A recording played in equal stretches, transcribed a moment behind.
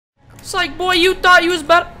It's like, boy, you thought you was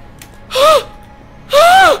about.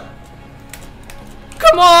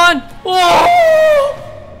 Come on! Oh!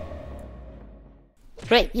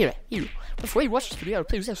 Right, you. Before you watch this video,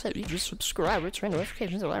 please just subscribe, turn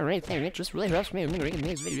notifications on, or anything. It just really helps me making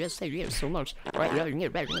these videos. Thank you so much. Alright, you can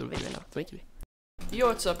get back into the video now. Thank you. Yo,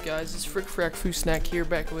 what's up, guys? It's Frack Foo Snack here,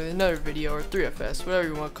 back with another video, or 3FS, whatever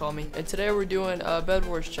you want to call me. And today we're doing a Bed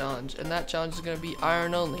Wars challenge, and that challenge is going to be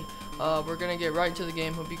iron only. We're going to get right into the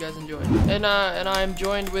game. Hope you guys enjoy. And I'm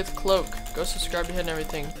joined with Cloak. Go subscribe to him and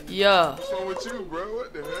everything. Yeah. What's wrong with you, bro?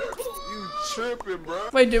 What the heck? You tripping, bro?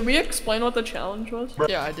 Wait, did we explain what the challenge was?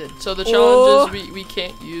 Yeah, I did. So the challenge is we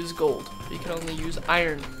can't use gold. We can only use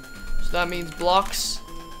iron. So that means blocks.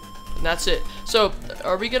 And that's it. So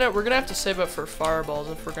we're gonna have to save up for fireballs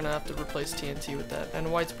if we're gonna have to replace TNT with that.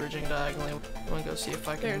 And white's bridging diagonally. I'm gonna go see if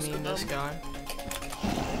I can meme this guy.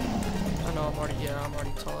 I know I'm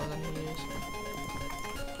already taller than he is.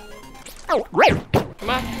 Oh, right. Come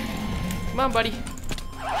on, buddy.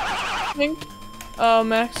 I think,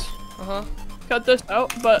 Max. Cut this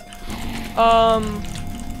out, but,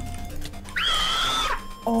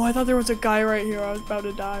 oh, I thought there was a guy right here. I was about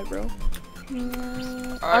to die, bro.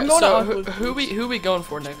 Alright, so who we going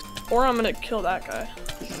for next? Or I'm gonna kill that guy,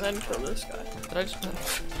 and then kill this guy. Did I just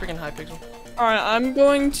freaking hypixel? Alright, I'm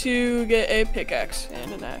going to get a pickaxe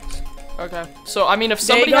and an axe. Okay. So I mean, if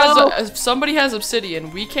somebody has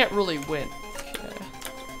obsidian, we can't really win. Okay.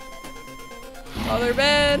 Other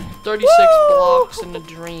bed. 36 blocks in the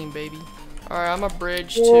dream, baby. Alright, I'm a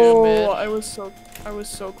bridge to mid. I was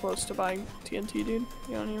so close to buying TNT, dude.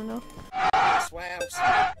 You don't even know.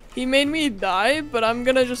 He made me die, but I'm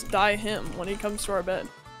gonna just die him when he comes to our bed.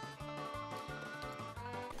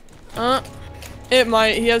 It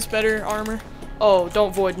might. He has better armor. Oh,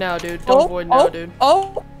 don't void now, dude. Don't void now, dude.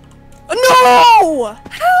 Oh! No!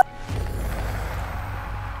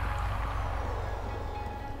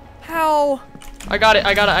 How? I got it.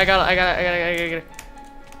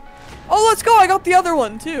 Oh, let's go! I got the other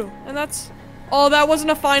one too, and that's. Oh, that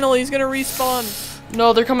wasn't a final. He's gonna respawn.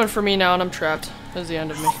 No, they're coming for me now, and I'm trapped. That's the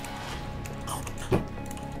end of me.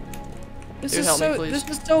 This Dude, is help so. me, please.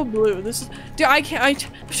 This is so blue. This is. Dude, I can't.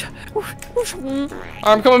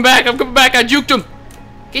 I'm coming back. I juked him.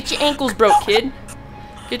 Get your ankles broke, kid.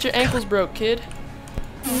 Get your ankles broke, kid.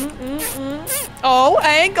 Oh,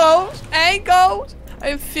 ankles. I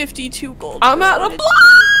have 52 gold. I'm out of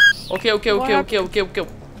blocks. Okay.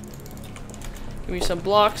 Give me some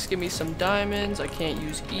blocks. Give me some diamonds. I can't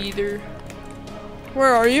use either.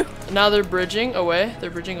 Where are you? Now they're bridging away.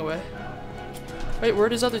 Wait,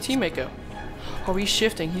 where'd his other teammate go? Oh, he's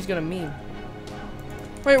shifting. He's gonna meme.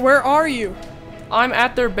 Wait, where are you? I'm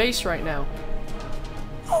at their base right now.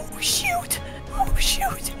 Oh shoot! Oh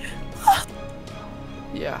shoot!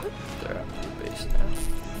 Yeah, they're at their base now.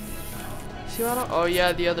 See what? Oh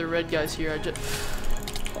yeah, the other red guy's here.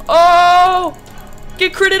 Oh!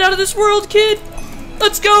 Get critted out of this world, kid!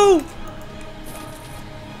 Let's go!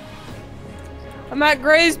 I'm at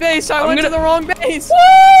Gray's base. I went to the wrong base.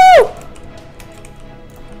 Woo!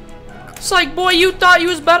 It's like, boy, you thought you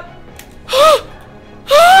was about.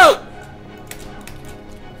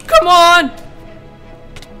 Come on!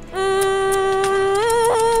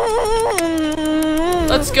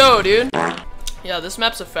 Let's go, dude. Yeah, this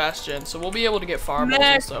map's a fast gen, so we'll be able to get fireballs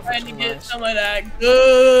and stuff. Trying to get some of that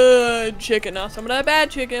good chicken, not some of that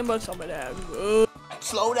bad chicken, but some of that good.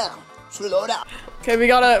 Slow down. Okay, we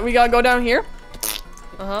gotta go down here.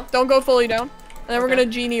 Don't go fully down. And then we're gonna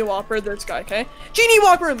genie whopper this guy, okay? Genie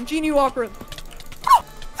whopper him!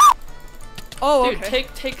 Oh, dude, okay.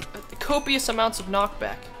 take copious amounts of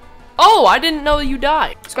knockback. Oh, I didn't know you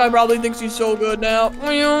died. This guy probably thinks he's so good now.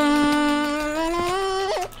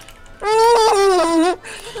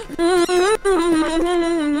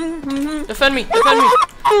 Defend me!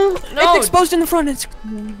 No! It's exposed in the front. It's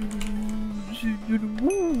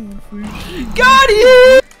got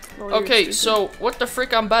it! Okay, so what the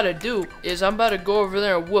frick I'm about to do is I'm about to go over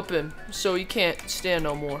there and whoop him so he can't stand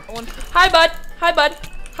no more. Hi, bud.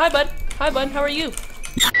 How are you?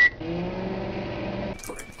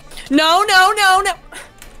 No.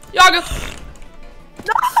 Yaga!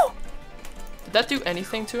 No! Did that do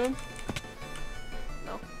anything to him?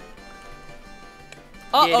 No.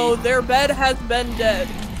 Uh-oh, their bed has been dead.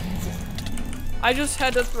 I just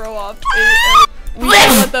had to throw off we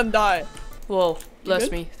can't let them die. Whoa, bless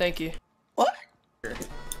me, thank you. What?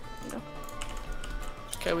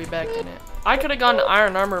 Okay, we back in it. I could have gotten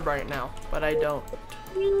iron armor right now, but I don't.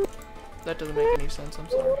 That doesn't make any sense, I'm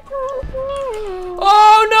sorry.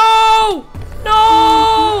 Oh no!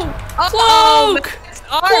 No! Cloak!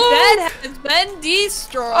 Our bed has been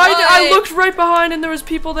destroyed. I looked right behind and there was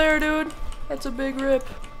people there, dude. That's a big rip.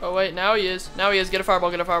 Oh wait, now he is. Now he is. Get a fireball.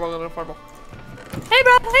 Get a fireball. Get a fireball. Hey,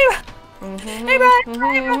 bro. Hey, bro. Hey, bro.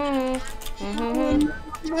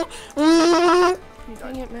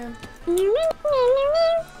 Dang it, man.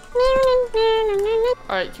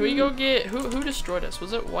 Alright, can we go get who destroyed us?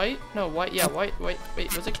 Was it white? No, white. Yeah, white. Wait,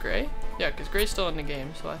 was it gray? Yeah, because gray's still in the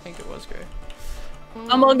game, so I think it was gray.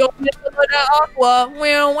 I'm gonna go into the aqua.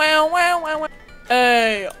 Wow, wow, wow, wow, wow.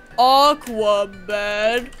 Hey, aqua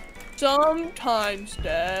bed. Sometimes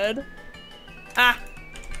dead. Ah.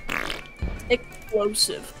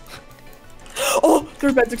 Explosive. Oh,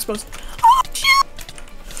 their bed's exposed. Oh, shit.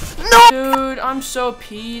 No! Dude, I'm so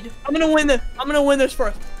peed. I'm gonna win this. I'm gonna win this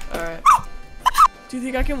first. Alright. Do you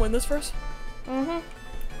think I can win this first? Mm-hmm.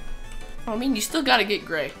 I mean, you still gotta get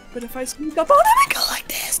gray. But if I sneak up on him and go like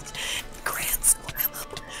this, grand slam him.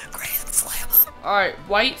 Grand slam him. Alright,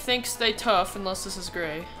 white thinks they tough unless this is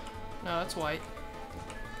gray. No, it's white.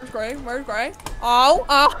 Where's gray? Where's gray? Oh,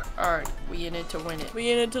 oh. Alright, we in it to win it.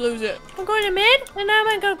 We in it to lose it. I'm going to mid, and I'm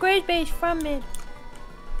gonna go gray's base from mid.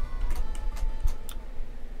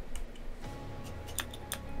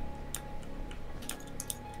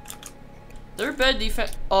 Their bed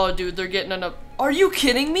defense. Oh, dude, they're getting an. Are you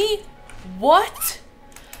kidding me? What?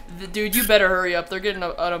 Dude, you better hurry up. They're getting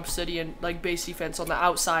an obsidian like base defense on the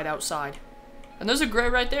outside. And there's a gray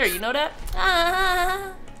right there. You know that?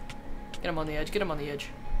 Ah. Get him on the edge. Get him on the edge.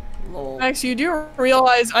 Lol. Max, you do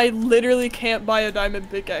realize I literally can't buy a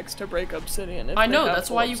diamond pickaxe to break obsidian. If I they know. have That's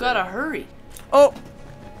full why you obsidian. gotta hurry. Oh,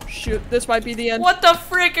 shoot! This might be the end. What the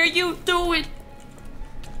frick are you doing?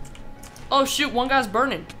 Oh shoot! One guy's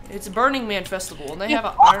burning. It's a Burning Man festival, and they have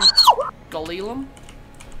an iron golem.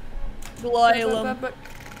 Golem. But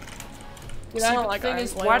Dude, I don't like thing iron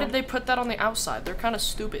is, why golem. did they put that on the outside? They're kind of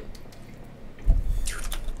stupid.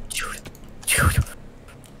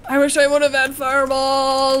 I wish I would have had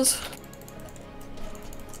fireballs.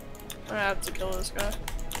 I have to kill this guy.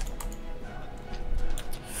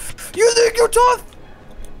 You think you're tough?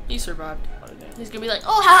 He survived. He's gonna be like,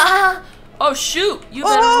 oh ha ha ha! Oh shoot! You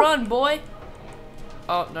better run, boy.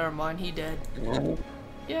 Oh, never mind. He dead.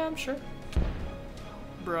 Yeah, I'm sure.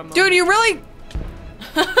 Bruh, Dude, you really?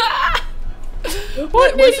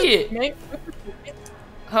 what an Where's the idiot! teammate?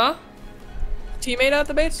 Huh? Teammate at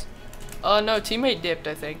the base? No, teammate dipped,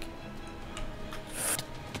 I think.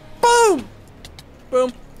 Boom!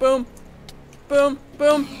 Boom! Boom! Boom!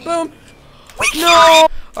 Boom! Boom! No!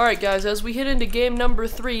 Alright, guys, as we hit into game number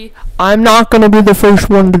 3. I'm not gonna be the first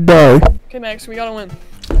one to die. Okay, Max, we gotta win.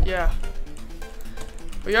 Yeah.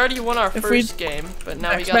 We already won our If we- first game, but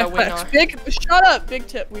now we Max, gotta Max, win Max. our. Shut up! Big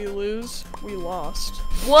tip. We lose. We lost.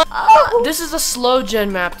 What? This is a slow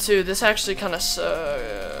gen map too. This actually kind of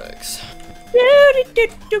sucks.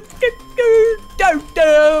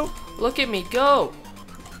 Look at me go.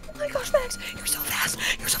 Oh my gosh, Max, you're so fast.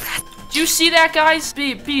 You're so fast. Do you see that, guys?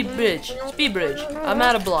 Speed bridge. Speed bridge. I'm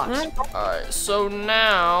out of blocks. Alright, so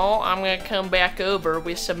now I'm gonna come back over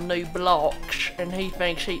with some new blocks. And he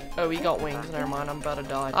thinks he. Oh, he got wings. Never mind. I'm about to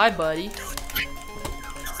die. Hi, buddy.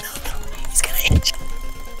 He's gonna hit you.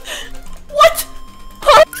 What?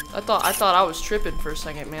 I thought I was tripping for a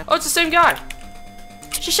second, man. Oh, it's the same guy.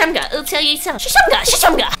 Shishamga, I'll tell you something.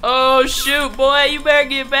 Shishamga. Oh shoot, boy, you better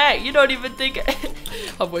get back. You don't even think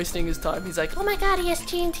I'm wasting his time. He's like, Oh my god, he has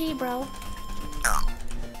TNT, bro.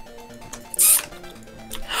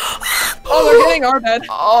 Oh, they're getting our bed.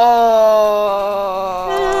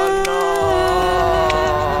 oh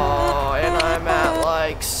no, and I'm at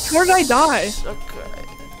like. Where did I die? Okay.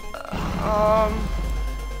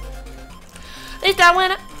 Is that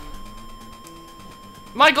when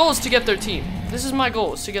My goal is to get their team. This is my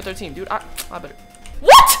goal, is to get their team, dude. I better.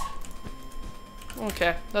 What?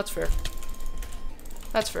 Okay, that's fair.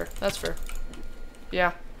 That's fair. That's fair.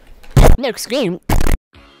 Yeah. Next game.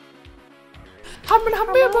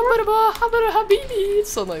 Habibi,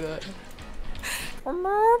 something like that.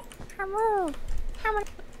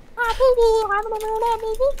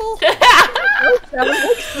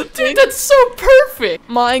 Dude, that's so perfect.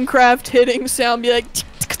 Minecraft hitting sound be like.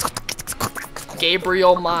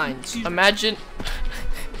 Gabriel Mines. Imagine.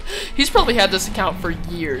 He's probably had this account for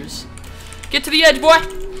years. Get to the edge, boy.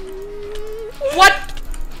 What?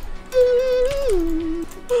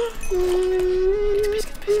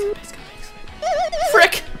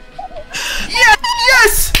 Frick. Yeah,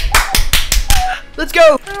 yes. Let's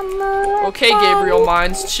go. Okay, Gabriel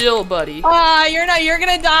Mines, chill, buddy. Ah, you're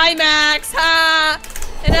gonna die, Max. Ha!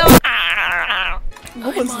 And now.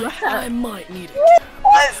 What was that? I might need it. What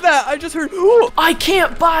was that? I just heard. Ooh. I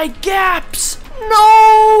can't buy gaps.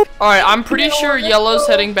 No! Alright, I'm pretty sure yellow's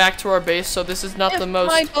heading back to our base, so this is not the most.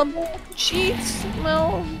 My bubble cheeks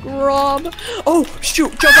smell grub. Oh,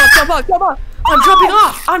 shoot. Jump off, jump off, jump off. I'm jumping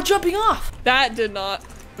off! I'm jumping off! That did not.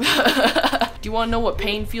 Do you want to know what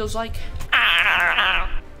pain feels like?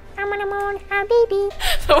 I'm on a moon, a baby.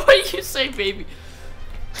 The way you say baby.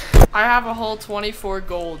 I have a whole 24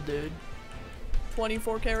 gold, dude.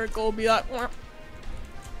 24 karat gold be like, "Wah."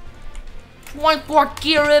 24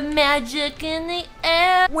 karat magic in the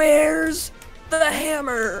air. Where's the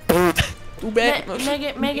hammer? Too bad.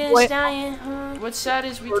 Megan Wait. Stallion, huh? What's sad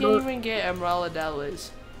is we can't even get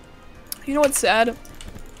Emeraldalis. You know what's sad?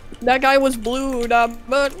 That guy was blue,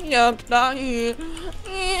 but yeah,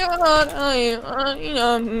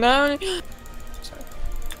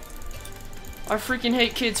 I freaking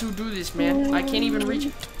hate kids who do this, man. I can't even reach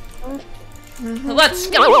it. Let's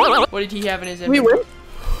go. What did he have in his we inventory? win.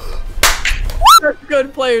 We're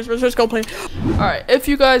good players. Let's just go play. Alright, if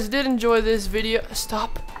you guys did enjoy this video,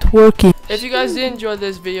 stop twerking. If you guys did enjoy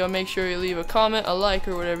this video, make sure you leave a comment, a like,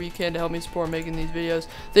 or whatever you can to help me support making these videos.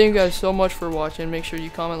 Thank you guys so much for watching. Make sure you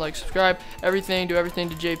comment, like, subscribe, everything, do everything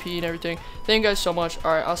to JP and everything. Thank you guys so much.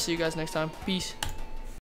 Alright, I'll see you guys next time. Peace.